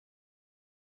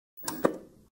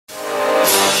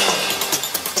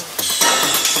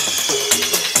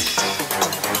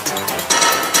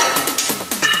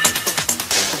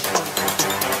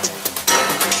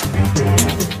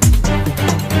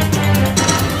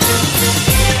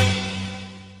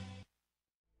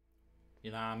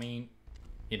what I mean?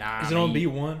 You know what Is it on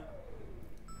B1?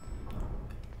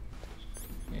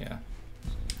 Yeah.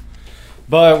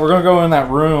 But we're gonna go in that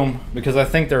room because I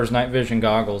think there's night vision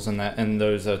goggles in that, and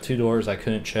those 2 doors I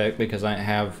couldn't check because I didn't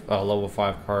have a level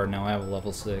 5 card. Now I have a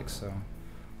level 6, so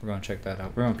we're gonna check that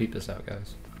out. We're gonna peep this out,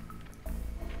 guys.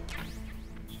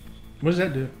 What does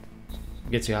that do?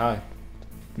 Gets you high.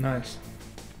 Nice.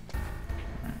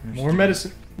 More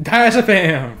medicine.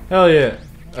 Diazepam. Hell yeah.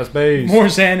 That's base. More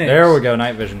Xanax. There we go.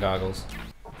 Night vision goggles.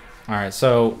 All right.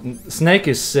 So Snake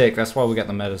is sick. That's why we got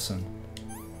the medicine.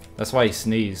 That's why he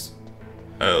sneezed.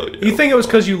 Oh, yeah. You think it was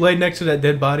because you laid next to that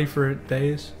dead body for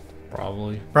days?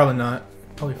 Probably. Probably not.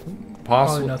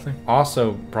 Probably nothing.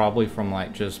 Also, probably from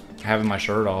like just having my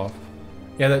shirt off.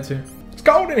 Yeah, that too. It's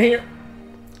cold in here.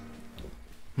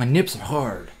 My nips are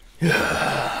hard.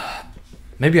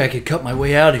 Maybe I could cut my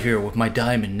way out of here with my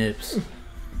diamond nips.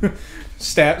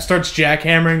 Starts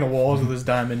jackhammering the walls with his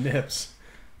diamond nips.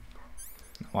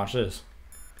 Watch this.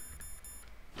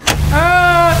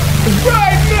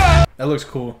 Right now. That looks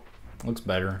cool. Looks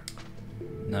better.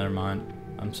 Never mind.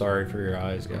 I'm sorry for your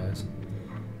eyes, guys.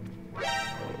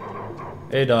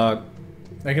 Hey, dog.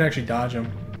 I can actually dodge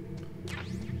him.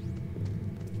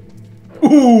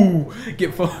 Ooh!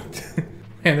 Get fucked.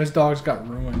 Man, those dogs got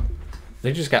ruined.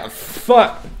 They just got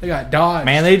fucked. They got dodged.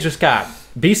 Man, they just got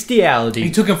bestiality. He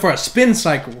took him for a spin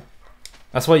cycle.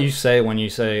 That's what you say when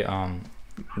you say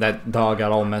that dog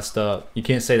got all messed up. You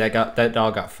can't say that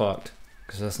dog got fucked,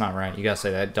 because that's not right. You gotta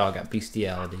say that dog got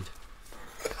bestiality.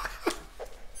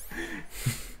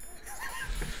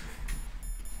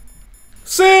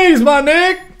 Seize my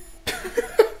Nick.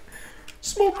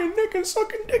 Smoking Nick and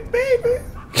sucking dick, baby.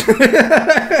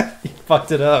 You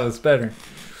fucked it up. It's better.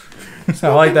 I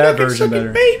like that version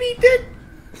better. Baby dick.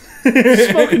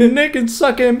 Smoking Nick and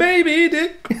sucking baby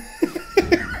dick.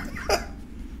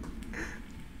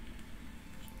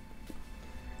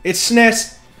 It's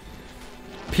SNES.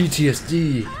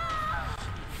 PTSD.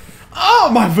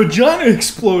 Oh, my vagina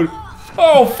exploded.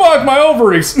 Oh fuck, my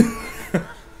ovaries.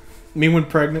 Me when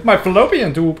pregnant. My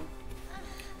fallopian tube.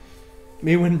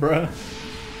 Me when bruh.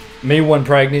 Me when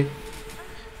pregnant.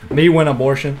 Me when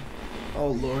abortion. Oh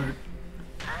lord.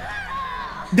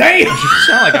 Damn! You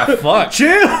sound like I fucked.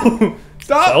 Chill!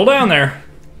 Stop! Settle down there.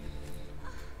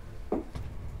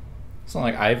 Sound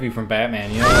like Ivy from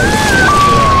Batman, you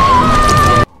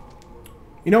know?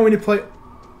 You know when you play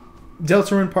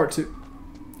Deltarune Part 2?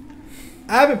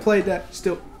 I haven't played that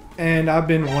still, and I've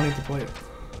been wanting to play it.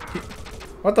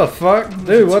 What the fuck?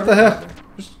 Dude, what the hell?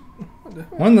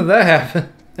 When did that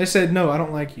happen? They said, no, I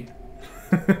don't like you.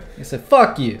 They said,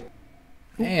 fuck you.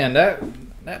 Man,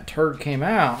 that turd came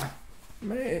out.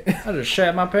 Man. I just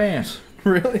shat my pants.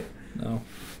 Really? No.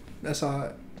 That's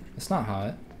hot. It's not hot.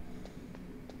 It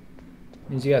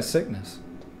means you got sickness.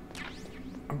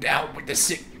 I'm down with the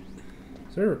sick.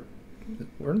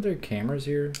 Weren't there cameras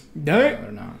here? No.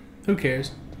 They're not. Who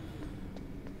cares?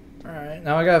 Alright,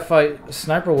 now I gotta fight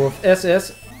Sniper Wolf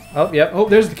SS. Oh, yep. Oh,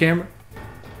 there's the camera.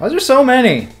 Why is there so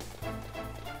many?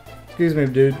 Excuse me,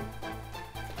 dude.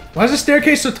 Why is the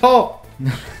staircase so tall?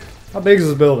 How big is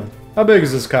this building? How big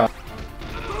is this cop?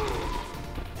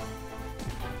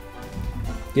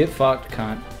 Get fucked,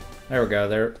 cunt. There we go.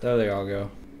 There they all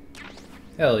go.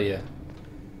 Hell yeah.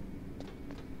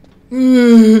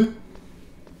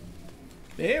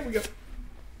 There we go.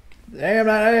 Damn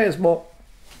that ass, boy.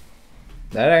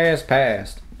 That ass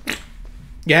passed.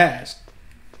 Gas.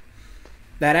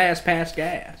 That ass passed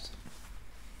gas.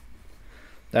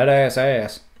 That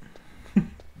ass.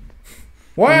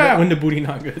 Wow. When the booty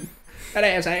not good. That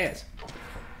ass.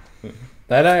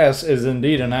 That ass is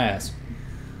indeed an ass.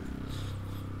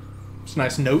 It's a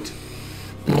nice note.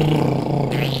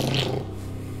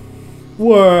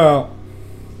 Wow.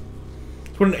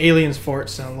 It's what an alien's fart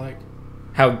sound like.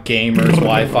 How gamers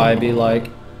Wi-Fi be like.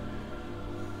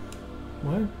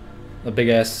 What? A big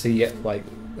ass like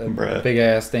a Bruh. big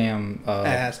ass damn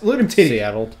Ass. Look at him titty.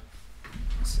 Seattle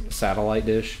satellite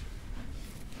dish.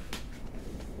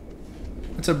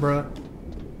 That's a bruh.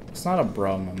 It's not a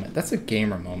bro moment. That's a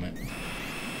gamer moment.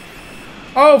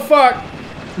 Oh fuck!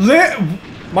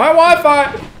 My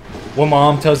Wi-Fi. When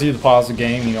mom tells you to pause the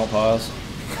game, you don't pause.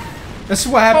 This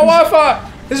is what happens. My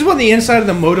Wi-Fi. This is what the inside of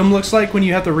the modem looks like when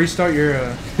you have to restart your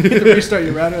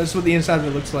router. This is what the inside of it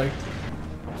looks like.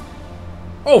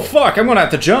 Oh fuck! I'm gonna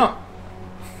have to jump.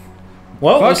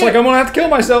 Well, Fuck looks it. like I'm gonna have to kill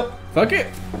myself. Fuck it.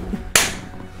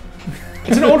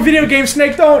 It's an old video game,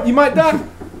 Snake. Don't. You might die.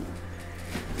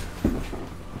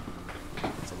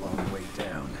 It's a long way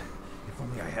down. If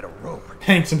only I had a rope.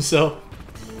 Hangs himself.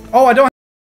 Oh, I don't.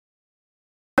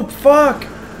 Oh fuck!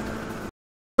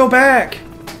 Go back.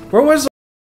 Where was?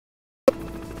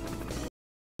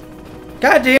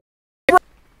 God damn.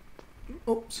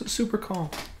 Oh, super calm.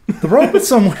 The rope is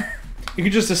somewhere. You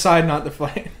could just decide not to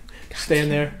fight.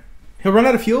 Stand there. He'll run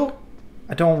out of fuel.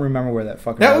 I don't remember where that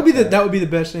fucking. That would be rope's at. that would be the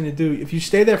best thing to do. If you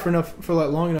stay there for like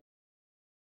long enough.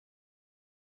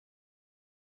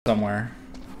 Somewhere.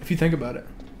 If you think about it.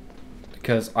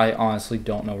 Because I honestly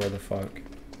don't know where the fuck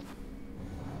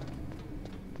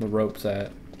the rope's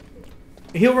at.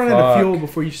 He'll run out of Fuck. fuel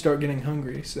before you start getting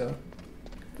hungry. So.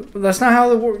 That's not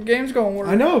how the game's gonna work.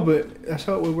 I know, but that's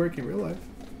how it would work in real life.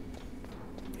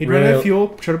 He'd run out of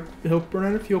fuel. He'll run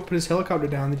out of fuel. Put his helicopter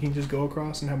down. Then he can just go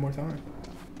across and have more time.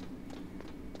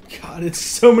 God, it's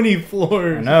so many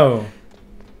floors. I know.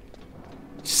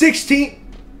 16.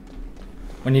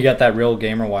 When you got that real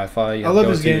gamer Wi-Fi, you I have love to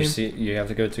go this to your game. you have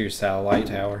to go to your satellite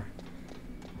tower.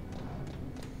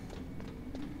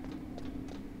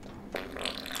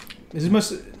 This is the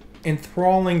most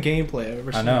enthralling gameplay I've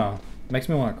ever seen. I know. Makes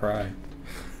me want to cry.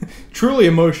 Truly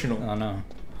emotional. I know.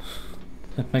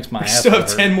 It makes my We ass still have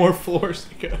hurt. 10 more floors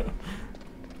to go.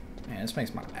 Man, this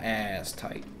makes my ass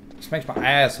tight. This makes my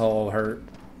asshole hurt.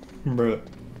 Bruh.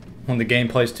 When the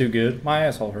gameplay's too good, my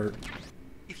asshole hurt.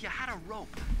 If you had a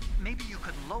rope, maybe you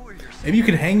could lower yourself. Maybe you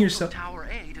could hang yourself. Tower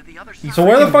A to the other side. So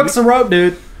where the fuck's the rope,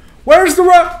 dude? Where's the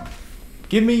rope?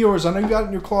 Give me yours. I know you got it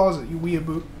in your closet, you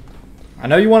weeaboo. I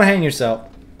know you want to hang yourself.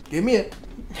 Give me it.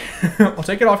 I'll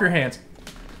take it off your hands.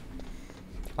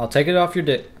 I'll take it off your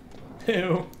dick.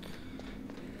 Ew.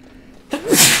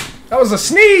 That was a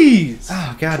sneeze!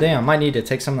 Oh, goddamn. Might need to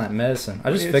take some of that medicine.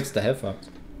 I just Yes. fixed the headphones.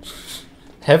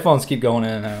 Headphones keep going in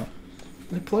and out.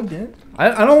 They plugged in?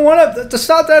 I don't want to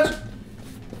stop that.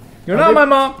 You're Are not they- my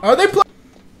mom. Are they plugged?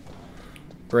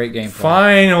 Great gameplay.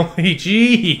 Finally,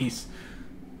 jeez.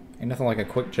 Ain't nothing like a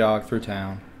quick jog through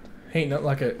town. Ain't not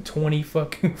like a 20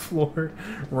 fucking floor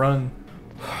run.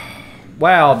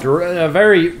 Wow,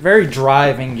 very, very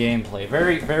driving gameplay.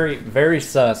 Very, very, very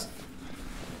sus.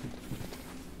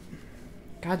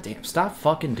 God damn, stop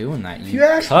fucking doing that, you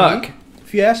cuck.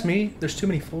 If you ask me, there's too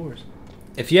many floors.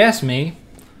 If you ask me,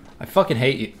 I fucking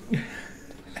hate you.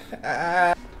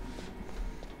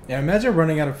 Yeah, imagine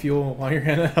running out of fuel while you're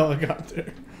in a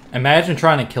helicopter. Imagine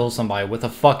trying to kill somebody with a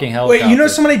fucking helicopter. Wait, you know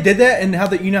somebody did that, and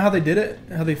you know how they did it?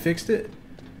 How they fixed it?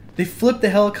 They flipped the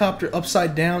helicopter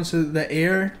upside down so that the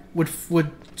air would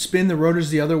spin the rotors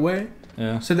the other way.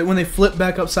 Yeah. So that when they flip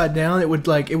back upside down, it would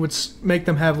make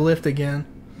them have lift again,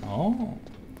 Oh.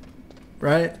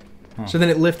 right? Huh. So then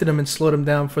it lifted them and slowed them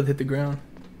down before they hit the ground.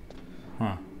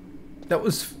 Huh. That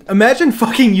was imagine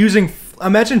flipping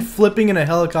in a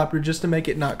helicopter just to make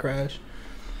it not crash.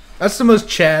 That's the most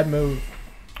Chad move.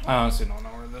 I honestly don't know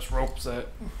where this rope's at.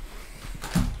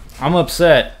 I'm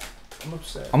upset. I'm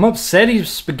upset. I'm upsetty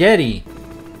spaghetti.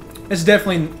 It's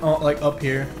definitely like up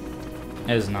here.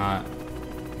 It is not.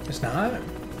 It's not.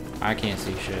 I can't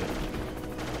see shit.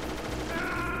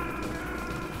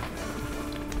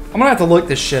 I'm gonna have to look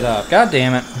this shit up. God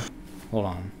damn it. Hold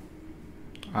on.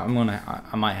 I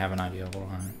might have an idea. Hold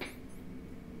on.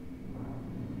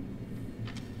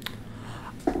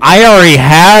 I already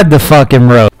had the fucking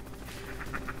rope.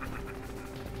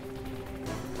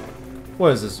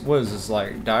 What is this? What is this,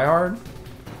 like Die Hard?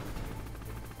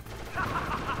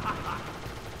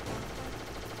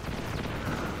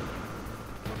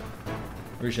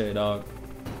 Appreciate it, dog.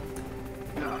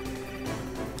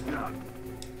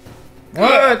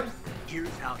 What? Here's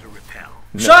how to repel.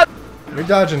 Shut! You're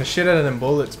dodging the shit out of them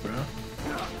bullets, bro.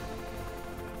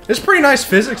 It's pretty nice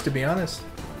physics, to be honest.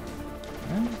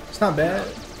 It's not bad.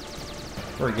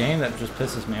 For a game that just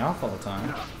pisses me off all the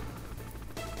time.